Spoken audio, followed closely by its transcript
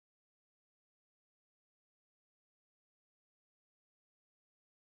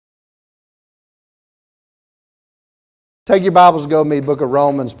Take your Bibles and go with me, book of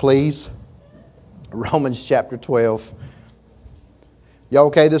Romans, please. Romans chapter 12. Y'all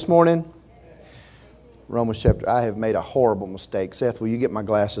okay this morning? Romans chapter, I have made a horrible mistake. Seth, will you get my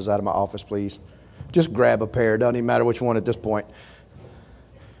glasses out of my office, please? Just grab a pair. Doesn't even matter which one at this point.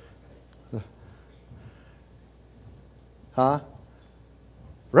 Huh?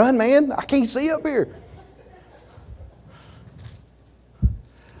 Run, man. I can't see up here.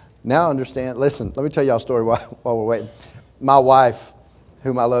 Now I understand. Listen, let me tell y'all a story while we're waiting. My wife,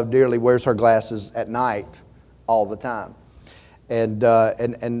 whom I love dearly, wears her glasses at night all the time. And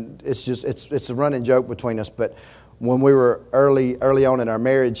it's just it's a running joke between us. But when we were early on in our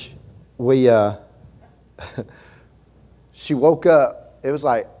marriage, she woke up. It was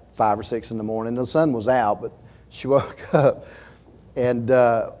like 5 or 6 in the morning. The sun was out, but she woke up, and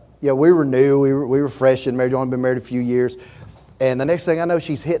we were new. We were fresh and married. We'd only been married a few years. And the next thing I know,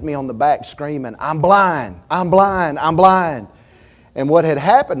 she's hitting me on the back, screaming, "I'm blind! I'm blind! I'm blind!" And what had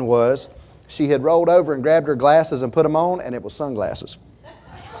happened was, she had rolled over and grabbed her glasses and put them on, and it was sunglasses.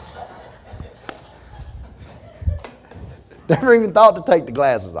 Never even thought to take the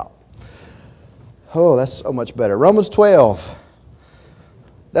glasses off. Oh, that's so much better. Romans 12.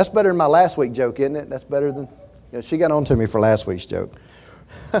 That's better than my last week joke, isn't it? That's better than... she got on to me for last week's joke.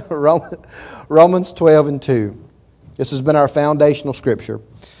 Romans 12 and 2. This has been our foundational scripture.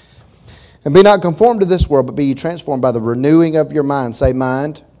 And be not conformed to this world, but be ye transformed by the renewing of your mind. Say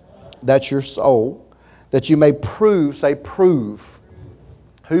mind. That's your soul. That you may prove. Say prove.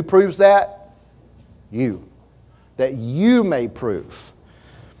 Who proves that? You. That you may prove.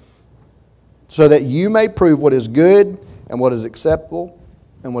 So that you may prove what is good and what is acceptable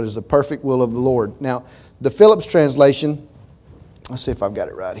and what is the perfect will of the Lord. Now, the Phillips translation, let's see if I've got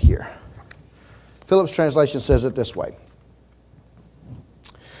it right here. Phillips translation says it this way.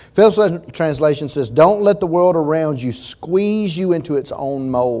 Phillips translation says, don't let the world around you squeeze you into its own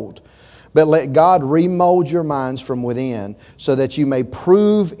mold, but let God remold your minds from within so that you may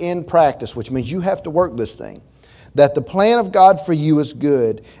prove in practice, which means you have to work this thing, that the plan of God for you is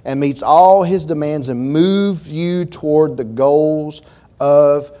good and meets all His demands and moves you toward the goals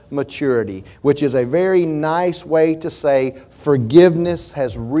of maturity, which is a very nice way to say forgiveness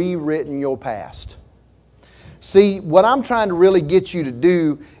has rewritten your past. See, what I'm trying to really get you to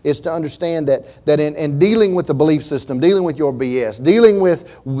do is to understand that in dealing with the belief system, dealing with your BS, dealing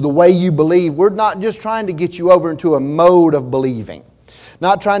with the way you believe, we're not just trying to get you over into a mode of believing.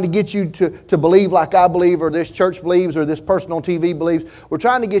 Not trying to get you to believe like I believe or this church believes or this person on TV believes. We're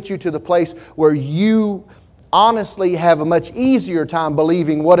trying to get you to the place where you honestly have a much easier time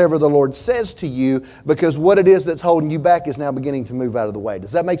believing whatever the Lord says to you, because what it is that's holding you back is now beginning to move out of the way.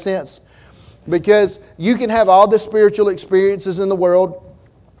 Does that make sense? Because you can have all the spiritual experiences in the world,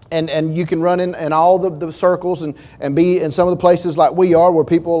 and you can run in all the circles and be in some of the places like we are, where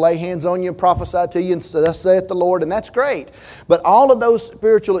people will lay hands on you and prophesy to you and thus saith the Lord, and that's great. But all of those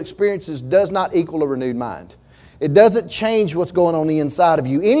spiritual experiences does not equal a renewed mind. It doesn't change what's going on the inside of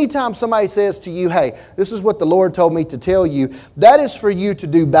you. Anytime somebody says to you, hey, this is what the Lord told me to tell you, that is for you to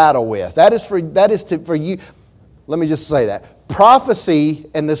do battle with. That is for you. Let me just say that. Prophecy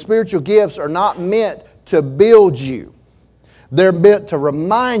and the spiritual gifts are not meant to build you. They're meant to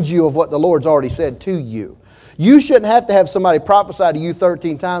remind you of what the Lord's already said to you. You shouldn't have to have somebody prophesy to you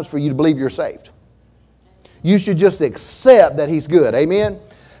 13 times for you to believe you're saved. You should just accept that He's good. Amen?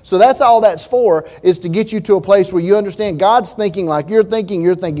 So that's all that's for, is to get you to a place where you understand God's thinking like you're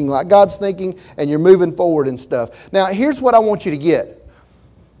thinking like God's thinking, and you're moving forward and stuff. Now, here's what I want you to get.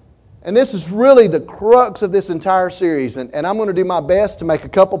 And this is really the crux of this entire series. And I'm going to do my best to make a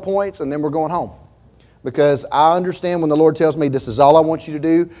couple points, and then we're going home. Because I understand when the Lord tells me this is all I want you to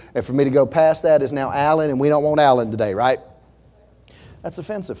do, and for me to go past that is now Alan, and we don't want Alan today, right? That's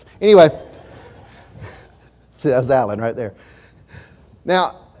offensive. Anyway, see, that was Alan right there.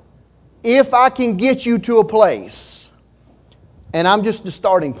 Now, if I can get you to a place, and I'm just the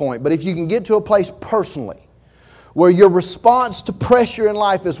starting point, but if you can get to a place personally, where your response to pressure in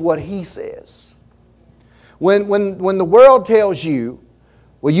life is what He says. When the world tells you,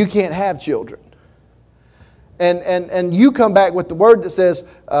 well, you can't have children, and you come back with the word that says,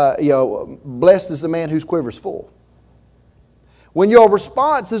 blessed is the man whose quiver's full. When your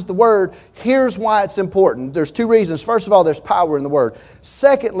response is the word, here's why it's important. There's 2 reasons. First of all, there's power in the word.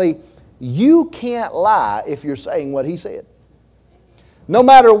 Secondly, you can't lie if you're saying what He said. No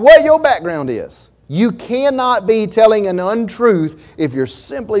matter what your background is. You cannot be telling an untruth if you're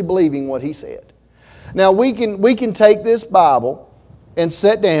simply believing what He said. Now, we can take this Bible and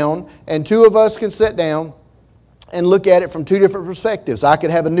sit down, and 2 of us can sit down and look at it from two different perspectives. I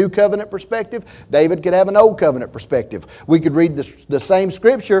could have a new covenant perspective. David could have an old covenant perspective. We could read the same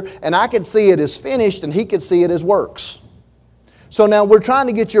scripture and I could see it as finished and he could see it as works. So now we're trying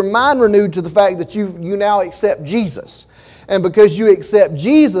to get your mind renewed to the fact that you now accept Jesus. And because you accept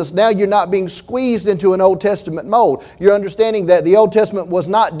Jesus, now you're not being squeezed into an Old Testament mold. You're understanding that the Old Testament was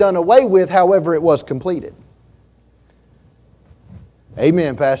not done away with, however it was completed.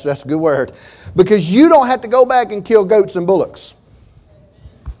 Amen, Pastor. That's a good word. Because you don't have to go back and kill goats and bullocks.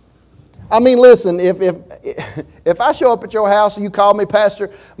 I mean, listen, if I show up at your house and you call me, Pastor,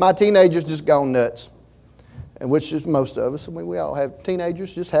 my teenager's just gone nuts. And which is most of us. I mean, we all have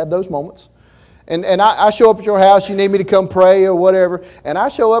teenagers, just have those moments. And I show up at your house, you need me to come pray or whatever, and I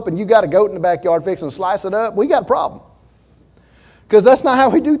show up and you got a goat in the backyard fixing to slice it up, we got a problem. Because that's not how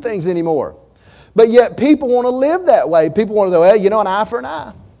we do things anymore. But yet people want to live that way. People want to go, well, you know, an eye for an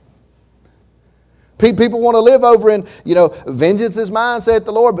eye. People want to live over in, you know, vengeance is mine, saith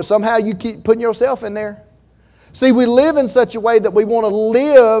the Lord, but somehow you keep putting yourself in there. See, we live in such a way that we want to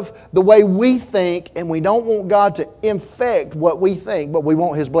live the way we think, and we don't want God to infect what we think, but we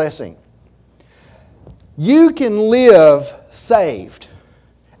want His blessing. You can live saved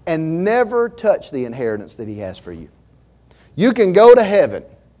and never touch the inheritance that He has for you. You can go to heaven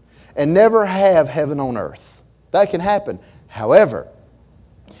and never have heaven on earth. That can happen. However,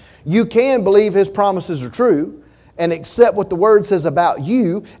 you can believe His promises are true and accept what the Word says about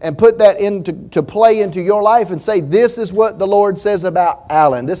you and put that into play into your life and say, this is what the Lord says about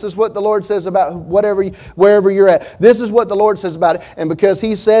Alan. This is what the Lord says about wherever you're at. This is what the Lord says about it. And because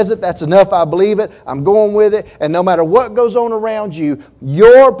He says it, that's enough. I believe it. I'm going with it. And no matter what goes on around you,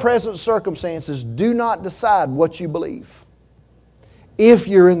 your present circumstances do not decide what you believe if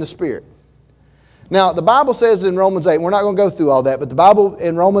you're in the Spirit. Now, the Bible says in Romans 8, we're not going to go through all that, but the Bible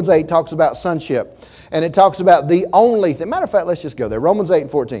in Romans 8 talks about sonship. And it talks about the only thing. Matter of fact, let's just go there. Romans 8 and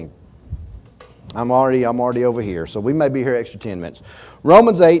 14. I'm already over here, so we may be here extra 10 minutes.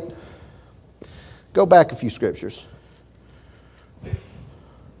 Romans 8, go back a few scriptures.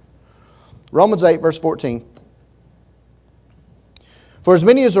 Romans 8, verse 14. For as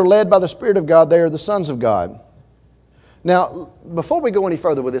many as are led by the Spirit of God, they are the sons of God. Now, before we go any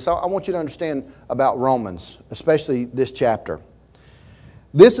further with this, I want you to understand about Romans, especially this chapter.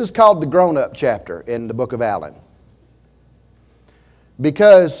 This is called the grown-up chapter in the book of Alan.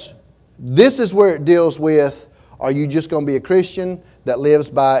 Because this is where it deals with, are you just going to be a Christian that lives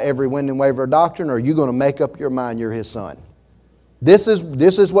by every wind and wave of doctrine, or are you going to make up your mind you're His son? This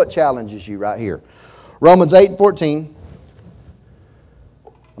is what challenges you right here. Romans 8 and 14.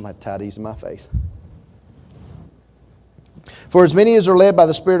 I'm going to tie these in my face. For as many as are led by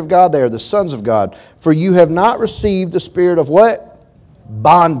the Spirit of God, they are the sons of God. For you have not received the spirit of what?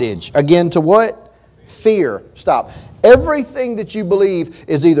 Bondage. Again, to what? Fear. Stop. Everything that you believe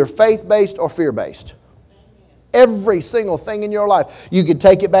is either faith-based or fear-based. Every single thing in your life. You could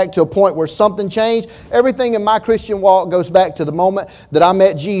take it back to a point where something changed. Everything in my Christian walk goes back to the moment that I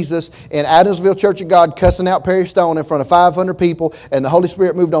met Jesus in Adamsville Church of God, cussing out Perry Stone in front of 500 people, and the Holy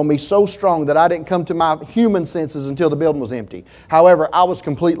Spirit moved on me so strong that I didn't come to my human senses until the building was empty. However, I was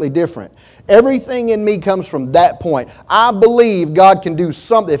completely different. Everything in me comes from that point. I believe God can do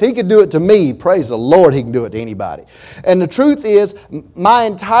something. If He could do it to me, praise the Lord, He can do it to anybody. And the truth is, my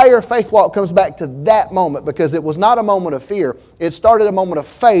entire faith walk comes back to that moment, because it was not a moment of fear. It started a moment of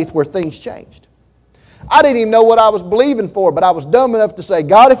faith where things changed. I didn't even know what I was believing for, but I was dumb enough to say,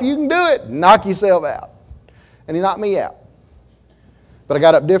 God, if you can do it, knock yourself out. And He knocked me out. But I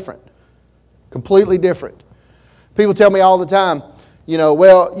got up different. Completely different. People tell me all the time,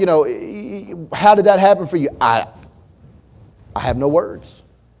 how did that happen for you? I have no words.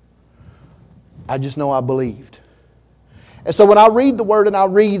 I just know I believed. And so when I read the Word and I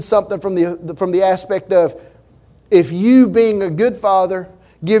read something from the aspect of, if you, being a good father,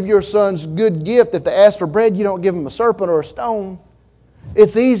 give your sons good gift, if they ask for bread, you don't give them a serpent or a stone,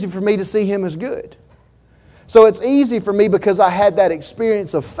 it's easy for me to see Him as good. So it's easy for me, because I had that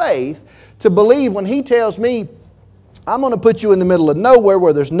experience of faith, to believe when He tells me, I'm going to put you in the middle of nowhere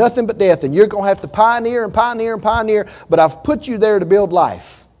where there's nothing but death, and you're going to have to pioneer and pioneer and pioneer, but I've put you there to build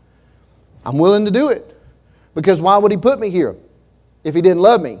life. I'm willing to do it. Because why would He put me here if He didn't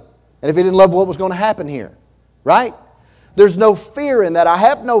love me? And if He didn't love what was going to happen here? Right? There's no fear in that. I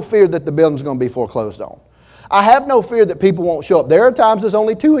have no fear that the building's going to be foreclosed on. I have no fear that people won't show up. There are times there's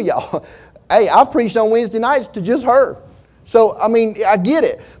only 2 of y'all. Hey, I've preached on Wednesday nights to just her. So, I mean, I get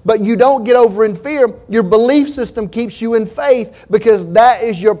it. But you don't get over in fear. Your belief system keeps you in faith, because that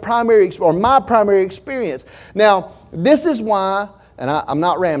is your primary, or my primary experience. Now, this is why, and I'm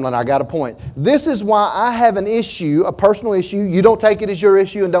not rambling, I got a point. This is why I have an issue, a personal issue. You don't take it as your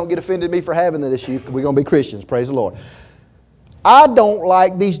issue and don't get offended at me for having that issue. We're going to be Christians, praise the Lord. I don't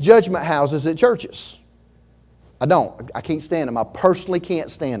like these judgment houses at churches. I don't. I can't stand them. I personally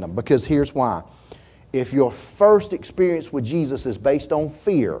can't stand them because here's why. If your first experience with Jesus is based on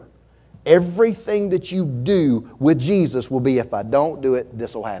fear, everything that you do with Jesus will be, if I don't do it,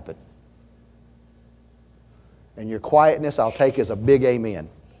 this will happen. And your quietness I'll take as a big amen.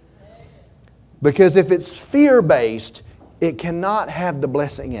 Because if it's fear-based, it cannot have the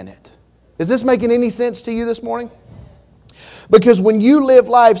blessing in it. Is this making any sense to you this morning? Because when you live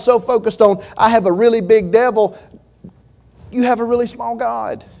life so focused on, I have a really big devil, you have a really small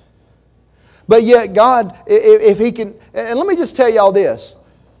God. But yet God, if He can, and let me just tell y'all this.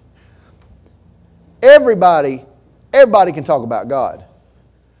 Everybody can talk about God.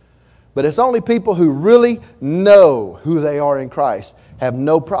 But it's only people who really know who they are in Christ have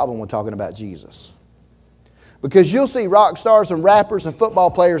no problem with talking about Jesus. Because you'll see rock stars and rappers and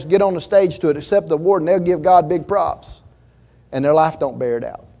football players get on the stage to accept the award and they'll give God big props. And their life don't bear it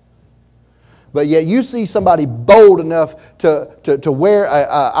out. But yet you see somebody bold enough to wear a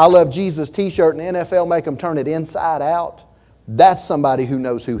I Love Jesus t-shirt and the NFL make them turn it inside out. That's somebody who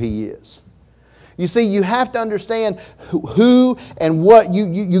knows who He is. You see, you have to understand who and what.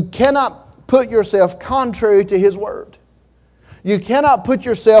 You cannot put yourself contrary to His Word. You cannot put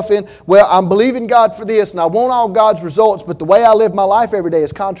yourself in, well, I'm believing God for this and I want all God's results, but the way I live my life every day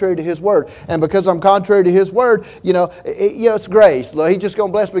is contrary to His Word. And because I'm contrary to His Word, it's grace. He's just going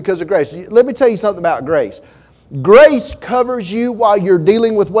to bless me because of grace. Let me tell you something about grace. Grace covers you while you're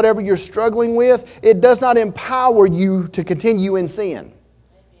dealing with whatever you're struggling with. It does not empower you to continue in sin.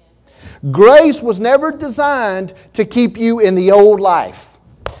 Grace was never designed to keep you in the old life.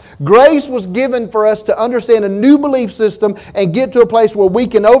 Grace was given for us to understand a new belief system and get to a place where we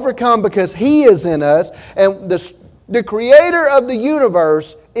can overcome because He is in us and the Creator of the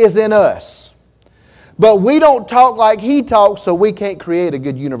universe is in us. But we don't talk like He talks, so we can't create a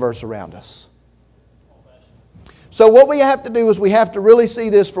good universe around us. So what we have to do is we have to really see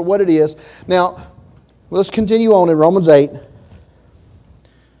this for what it is. Now, let's continue on in Romans 8.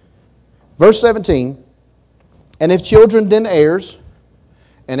 Verse 17, and if children, then heirs,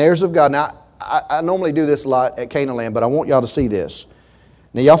 and heirs of God. Now, I normally do this a lot at Canaan Land, but I want y'all to see this.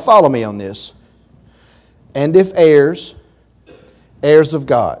 Now, y'all follow me on this. And if heirs, heirs of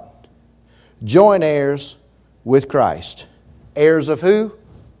God, joint heirs with Christ. Heirs of who?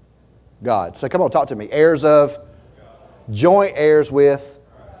 God. So come on, talk to me. Heirs of, joint heirs with,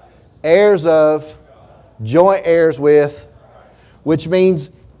 heirs of, joint heirs with, which means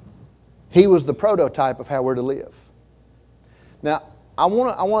He was the prototype of how we're to live. Now, I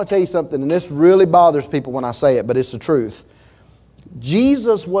want to tell you something, and this really bothers people when I say it, but it's the truth.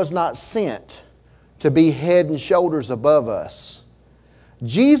 Jesus was not sent to be head and shoulders above us.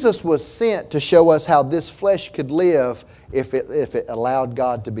 Jesus was sent to show us how this flesh could live if it allowed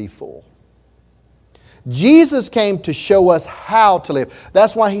God to be full. Jesus came to show us how to live.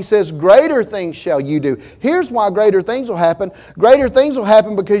 That's why He says, greater things shall you do. Here's why greater things will happen. Greater things will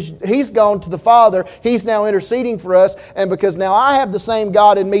happen because He's gone to the Father. He's now interceding for us. And because now I have the same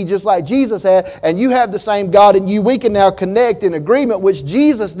God in me just like Jesus had, and you have the same God in you, we can now connect in agreement, which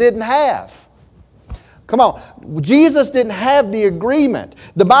Jesus didn't have. Come on. Jesus didn't have the agreement.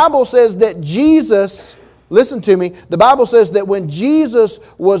 The Bible says that Jesus, listen to me, the Bible says that when Jesus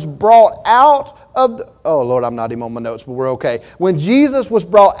was brought out of the, oh Lord, I'm not even on my notes, but we're okay. When Jesus was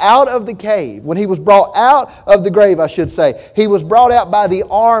brought out of the cave, when He was brought out of the grave, I should say, He was brought out by the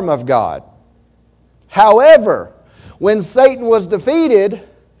arm of God. However, when Satan was defeated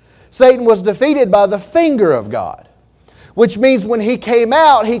by the finger of God. Which means when He came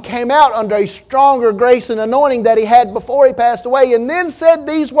out under a stronger grace and anointing that He had before He passed away, and then said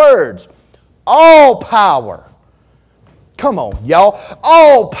these words, all power, come on y'all,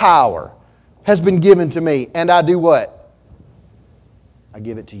 all power has been given to me, and I do what? I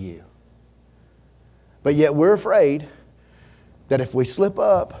give it to you. But yet we're afraid that if we slip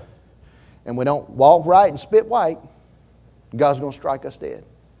up and we don't walk right and spit white, God's going to strike us dead.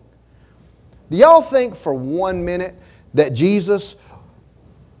 Do y'all think for 1 minute that Jesus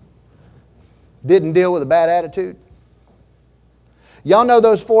didn't deal with a bad attitude? Y'all know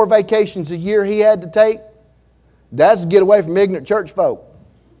those 4 vacations a year He had to take? That's to get away from ignorant church folk.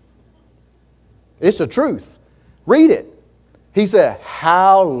 It's the truth. Read it. He said,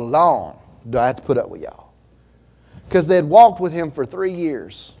 how long do I have to put up with y'all? Because they had walked with Him for 3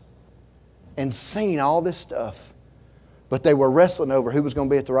 years and seen all this stuff. But they were wrestling over who was going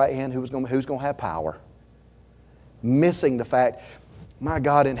to be at the right hand, who's going to have power. Missing the fact, My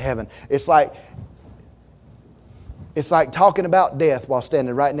God in heaven. It's like talking about death while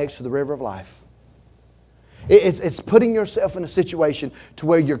standing right next to the river of life. It's putting yourself in a situation to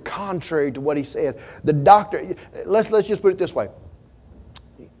where you're contrary to what He said. The doctor, let's just put it this way.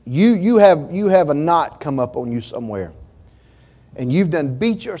 You have a knot come up on you somewhere. And you've done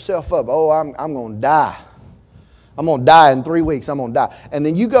beat yourself up. Oh, I'm going to die. I'm going to die in 3 weeks. I'm going to die. And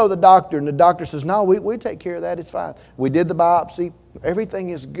then you go to the doctor and the doctor says, no, we take care of that. It's fine. We did the biopsy. Everything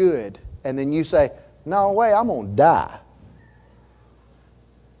is good. And then you say, no way, I'm going to die.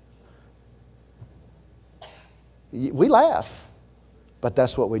 We laugh. But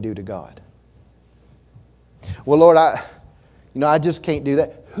that's what we do to God. Well, Lord, I just can't do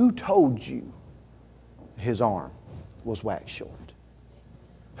that. Who told you His arm was waxed short?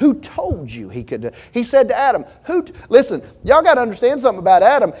 Who told you He could do it? He said to Adam, listen, y'all got to understand something about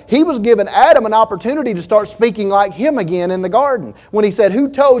Adam. He was giving Adam an opportunity to start speaking like him again in the garden. When He said, who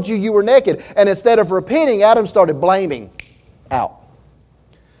told you you were naked? And instead of repenting, Adam started blaming out.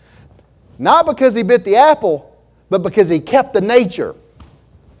 Not because he bit the apple, but because he kept the nature.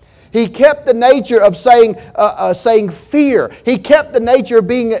 He kept the nature of saying fear. He kept the nature of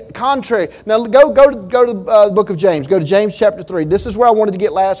being contrary. Now go to the book of James. Go to James chapter 3. This is where I wanted to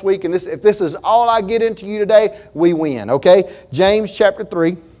get last week. And if this is all I get into you today, we win. Okay? James chapter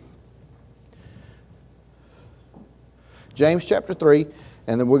 3. James chapter 3.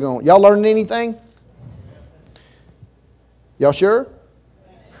 And then we're going. Y'all learning anything? Y'all sure?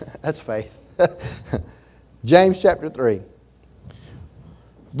 That's faith. James chapter 3.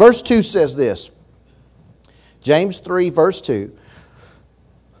 Verse 2 says this. James 3 verse 2.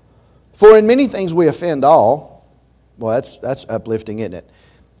 For in many things we offend all. Well, that's uplifting, isn't it?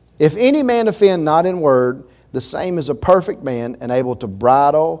 If any man offend not in word, the same is a perfect man and able to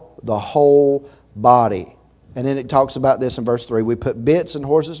bridle the whole body. And then it talks about this in verse 3. We put bits in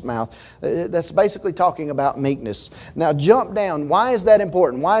horses' mouth. That's basically talking about meekness. Now jump down. Why is that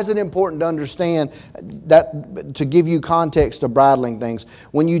important? Why is it important to understand that, to give you context of bridling things?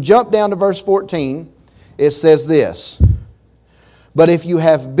 When you jump down to verse 14, it says this. But if you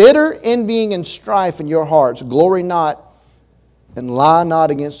have bitter envying and strife in your hearts, glory not and lie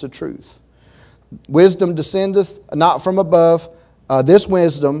not against the truth. Wisdom descendeth not from above. This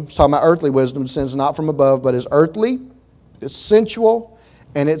wisdom, talking about earthly wisdom, descends not from above, but is earthly, it's sensual,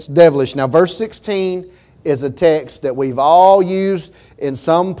 and it's devilish. Now, verse 16 is a text that we've all used in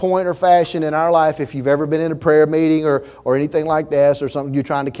some point or fashion in our life. If you've ever been in a prayer meeting or anything like this, or something you're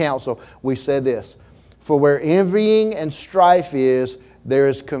trying to counsel, we said this. For where envying and strife is, there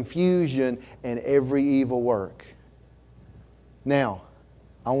is confusion and every evil work. Now,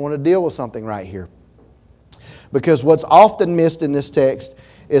 I want to deal with something right here. Because what's often missed in this text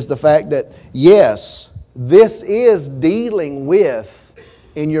is the fact that, yes, this is dealing with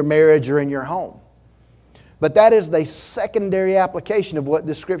in your marriage or in your home. But that is the secondary application of what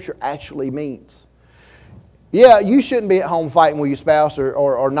this Scripture actually means. Yeah, you shouldn't be at home fighting with your spouse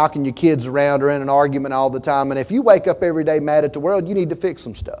or knocking your kids around or in an argument all the time. And if you wake up every day mad at the world, you need to fix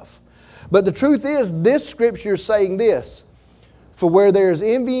some stuff. But the truth is, this Scripture is saying this. For where there is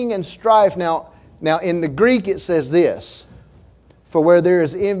envying and strife, Now, in the Greek it says this, for where there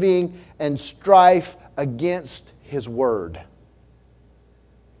is envying and strife against His word,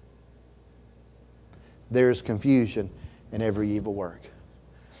 there is confusion and every evil work.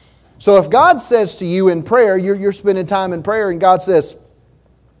 So if God says to you in prayer, you're spending time in prayer, and God says,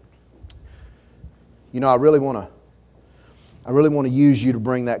 I really want to use you to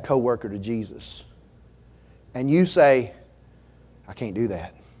bring that coworker to Jesus. And you say, I can't do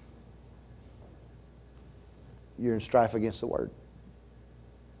that. You're in strife against the Word,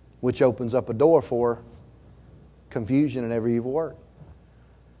 which opens up a door for confusion and every evil work.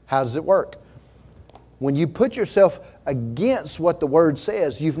 How does it work? When you put yourself against what the Word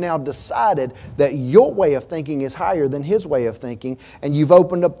says, you've now decided that your way of thinking is higher than His way of thinking, and you've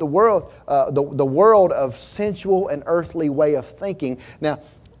opened up the world of sensual and earthly way of thinking. Now,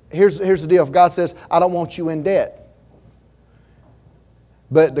 here's the deal. If God says, I don't want you in debt,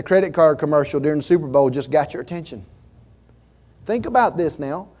 but the credit card commercial during the Super Bowl just got your attention. Think about this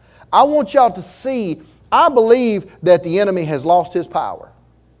now. I want y'all to see, I believe that the enemy has lost his power.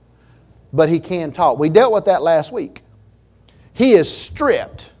 But he can talk. We dealt with that last week. He is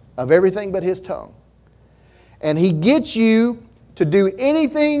stripped of everything but his tongue. And he gets you to do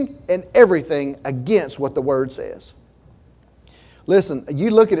anything and everything against what the Word says. Listen, you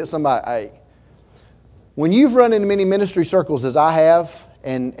look at somebody, when you've run in many ministry circles as I have,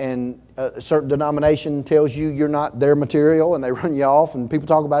 and a certain denomination tells you you're not their material and they run you off and people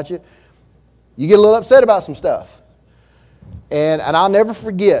talk about you, you get a little upset about some stuff. And I'll never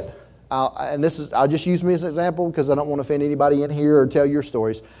forget, I'll just use me as an example because I don't want to offend anybody in here or tell your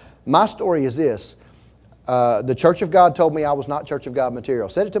stories. My story is this. The Church of God told me I was not Church of God material.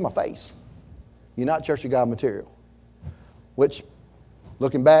 Said it to my face. You're not Church of God material. Which,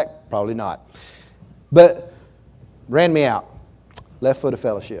 looking back, probably not. But ran me out. Left foot of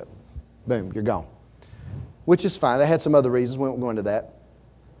fellowship. Boom, you're gone. Which is fine. They had some other reasons. We won't go into that.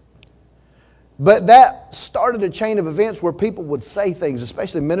 But that started a chain of events where people would say things,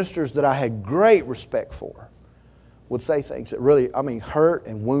 especially ministers that I had great respect for, would say things that really, hurt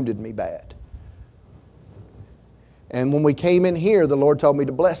and wounded me bad. And when we came in here, the Lord told me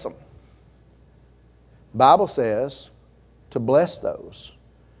to bless them. The Bible says to bless those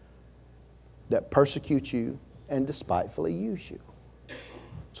that persecute you and despitefully use you.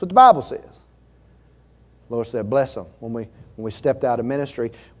 That's what the Bible says. The Lord said, bless them. When we stepped out of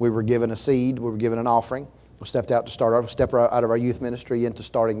ministry, we were given a seed, we were given an offering. We stepped out to step out of our youth ministry into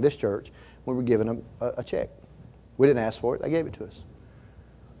starting this church. We were given them a check. We didn't ask for it, they gave it to us.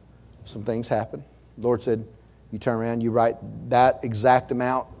 Some things happened. The Lord said, you turn around, you write that exact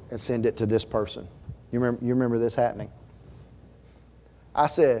amount and send it to this person. You remember this happening? I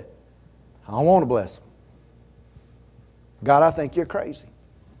said, I don't want to bless them. God, I think you're crazy.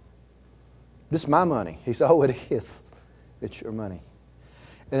 This is my money. He said, oh, it is. It's your money.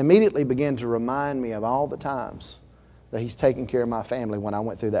 And immediately began to remind me of all the times that He's taken care of my family when I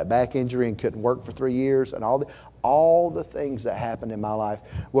went through that back injury and couldn't work for 3 years, and all the things that happened in my life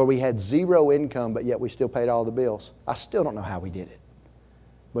where we had zero income, but yet we still paid all the bills. I still don't know how we did it,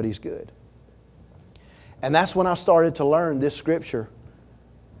 but He's good. And that's when I started to learn this scripture.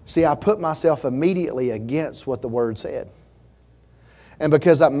 See, I put myself immediately against what the Word said. And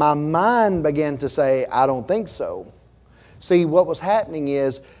because my mind began to say, I don't think so. See, what was happening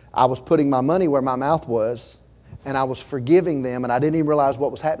is I was putting my money where my mouth was, and I was forgiving them, and I didn't even realize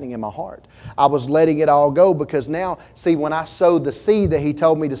what was happening in my heart. I was letting it all go because now, see, when I sow the seed that He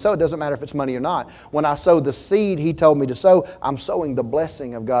told me to sow, it doesn't matter if it's money or not. When I sow the seed He told me to sow, I'm sowing the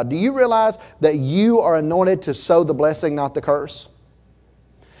blessing of God. Do you realize that you are anointed to sow the blessing, not the curse?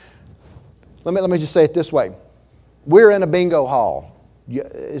 Let me just say it this way. We're in a bingo hall.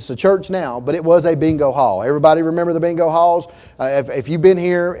 It's a church now, but it was a bingo hall. Everybody remember the bingo halls? If you've been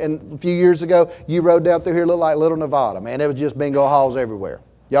here a few years ago, you rode down through here, looked like Little Nevada. Man, it was just bingo halls everywhere.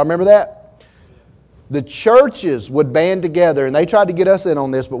 Y'all remember that? The churches would band together, and they tried to get us in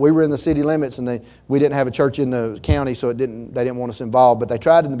on this, but we were in the city limits, and we didn't have a church in the county, so they didn't want us involved. But they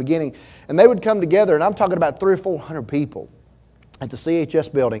tried in the beginning, and they would come together, and I'm talking about 300 or 400 people at the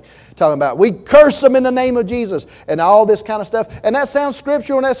CHS building, talking about, we curse them in the name of Jesus, and all this kind of stuff. And that sounds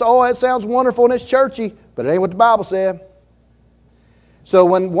scriptural, and that sounds wonderful, and it's churchy, but it ain't what the Bible said. So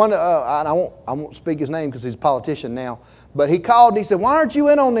when I won't speak his name because he's a politician now, but he called and he said, why aren't you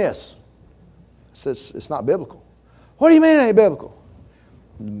in on this? I said, it's not biblical. What do you mean it ain't biblical?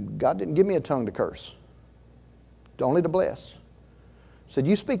 God didn't give me a tongue to curse, only to bless. He said,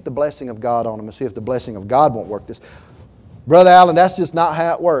 you speak the blessing of God on them and see if the blessing of God won't work this. Brother Allen, that's just not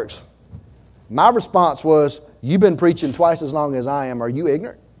how it works. My response was, you've been preaching twice as long as I am. Are you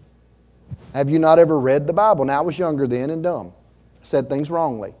ignorant? Have you not ever read the Bible? Now, I was younger then and dumb. Said things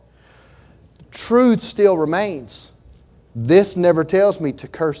wrongly. Truth still remains. This never tells me to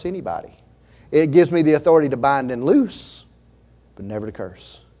curse anybody. It gives me the authority to bind and loose, but never to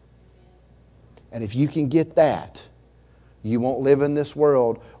curse. And if you can get that, you won't live in this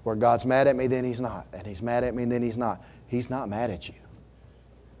world where God's mad at me, then He's not. And He's mad at me, then He's not. He's not mad at you.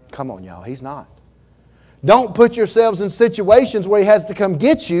 Come on, y'all. He's not. Don't put yourselves in situations where He has to come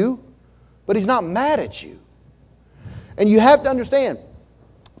get you, but He's not mad at you. And you have to understand,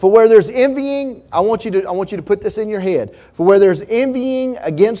 for where there's envying, I want you to put this in your head. For where there's envying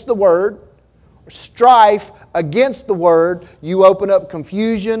against the Word, strife against the Word, you open up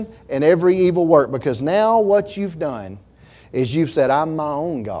confusion and every evil work. Because now what you've done is you've said, I'm my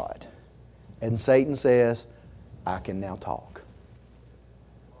own God. And Satan says, I can now talk.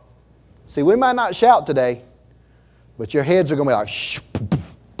 See, we might not shout today, but your heads are going to be like, shh.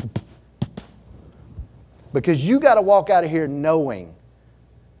 Because you got to walk out of here knowing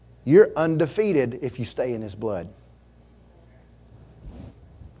you're undefeated if you stay in His blood.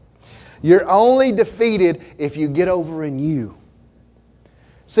 You're only defeated if you get over in you.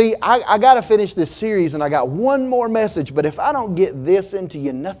 See, I got to finish this series, and I got one more message, but if I don't get this into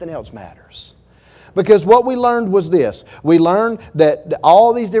you, nothing else matters. Because what we learned was this. We learned that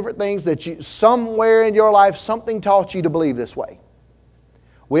all these different things that somewhere in your life, something taught you to believe this way.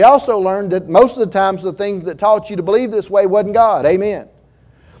 We also learned that most of the times the things that taught you to believe this way wasn't God. Amen.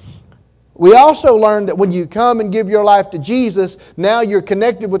 We also learned that when you come and give your life to Jesus, now you're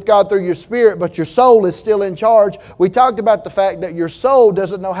connected with God through your spirit, but your soul is still in charge. We talked about the fact that your soul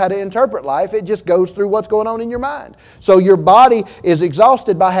doesn't know how to interpret life. It just goes through what's going on in your mind. So your body is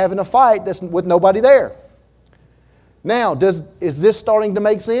exhausted by having a fight that's with nobody there. Now, is this starting to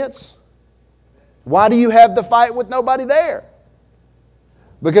make sense? Why do you have the fight with nobody there?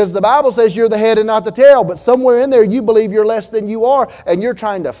 Because the Bible says you're the head and not the tail, but somewhere in there you believe you're less than you are, and you're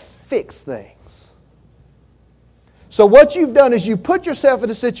trying to fix things. So what you've done is you put yourself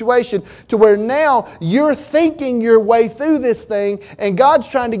in a situation to where now you're thinking your way through this thing, and God's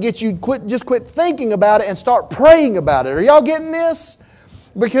trying to get you just quit thinking about it and start praying about it. Are y'all getting this?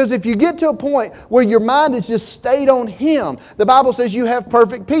 Because if you get to a point where your mind is just stayed on Him, the Bible says you have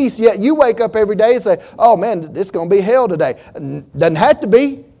perfect peace, yet you wake up every day and say, oh man, this is going to be hell today. Doesn't have to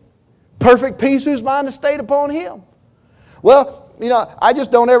be. Perfect peace whose mind is stayed upon Him. Well, you know, I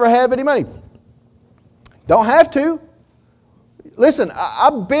just don't ever have any money. Don't have to. Listen,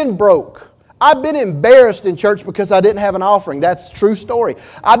 I've been broke. I've been embarrassed in church because I didn't have an offering. That's a true story.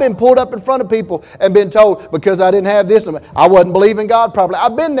 I've been pulled up in front of people and been told because I didn't have this, I wasn't believing God properly.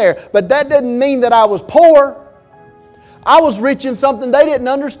 I've been there, but that didn't mean that I was poor. I was rich in something they didn't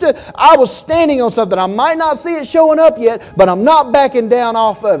understand. I was standing on something. I might not see it showing up yet, but I'm not backing down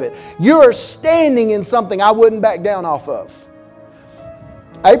off of it. You're standing in something I wouldn't back down off of.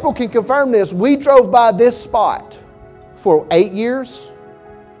 April can confirm this. We drove by this spot for 8 years.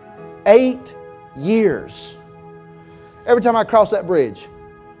 8 years. Every time I cross that bridge,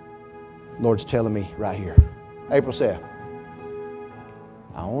 Lord's telling me right here. April said,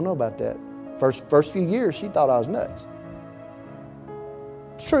 I don't know about that. First few years, she thought I was nuts.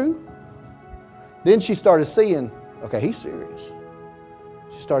 It's true. Then she started seeing, okay, he's serious.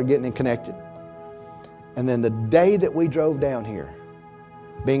 She started getting connected. And then the day that we drove down here,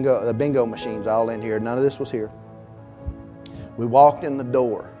 the bingo machines all in here, none of this was here. We walked in the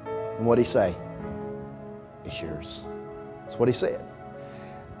door. And what'd he say? It's yours. That's what he said.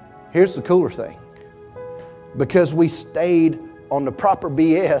 Here's the cooler thing. Because we stayed on the proper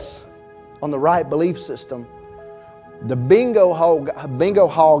BS, on the right belief system, the bingo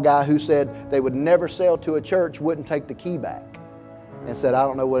hall guy who said they would never sell to a church wouldn't take the key back and said, I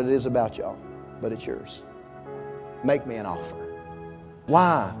don't know what it is about y'all, but it's yours. Make me an offer.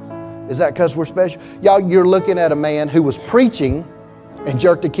 Why? Is that because we're special? Y'all, you're looking at a man who was preaching and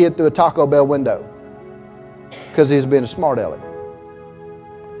jerked a kid through a Taco Bell window because he's been a smart aleck.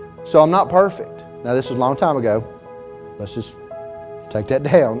 So I'm not perfect. Now this was a long time ago. Let's just take that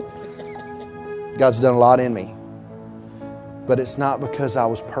down. God's done a lot in me. But it's not because I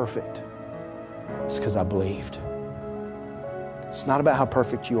was perfect. It's because I believed. It's not about how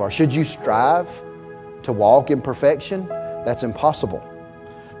perfect you are. Should you strive to walk in perfection? That's impossible.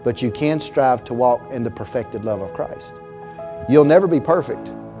 But you can strive to walk in the perfected love of Christ. You'll never be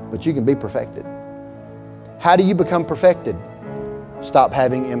perfect, but you can be perfected. How do you become perfected? Stop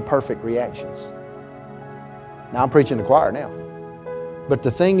having imperfect reactions. Now I'm preaching to the choir now. But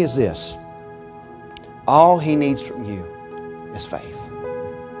the thing is this. All He needs from you is faith.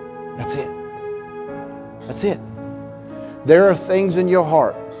 That's it. That's it. There are things in your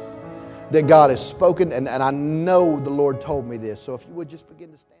heart that God has spoken, and I know the Lord told me this. So if you would just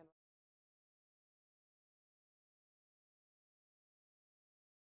begin to stand.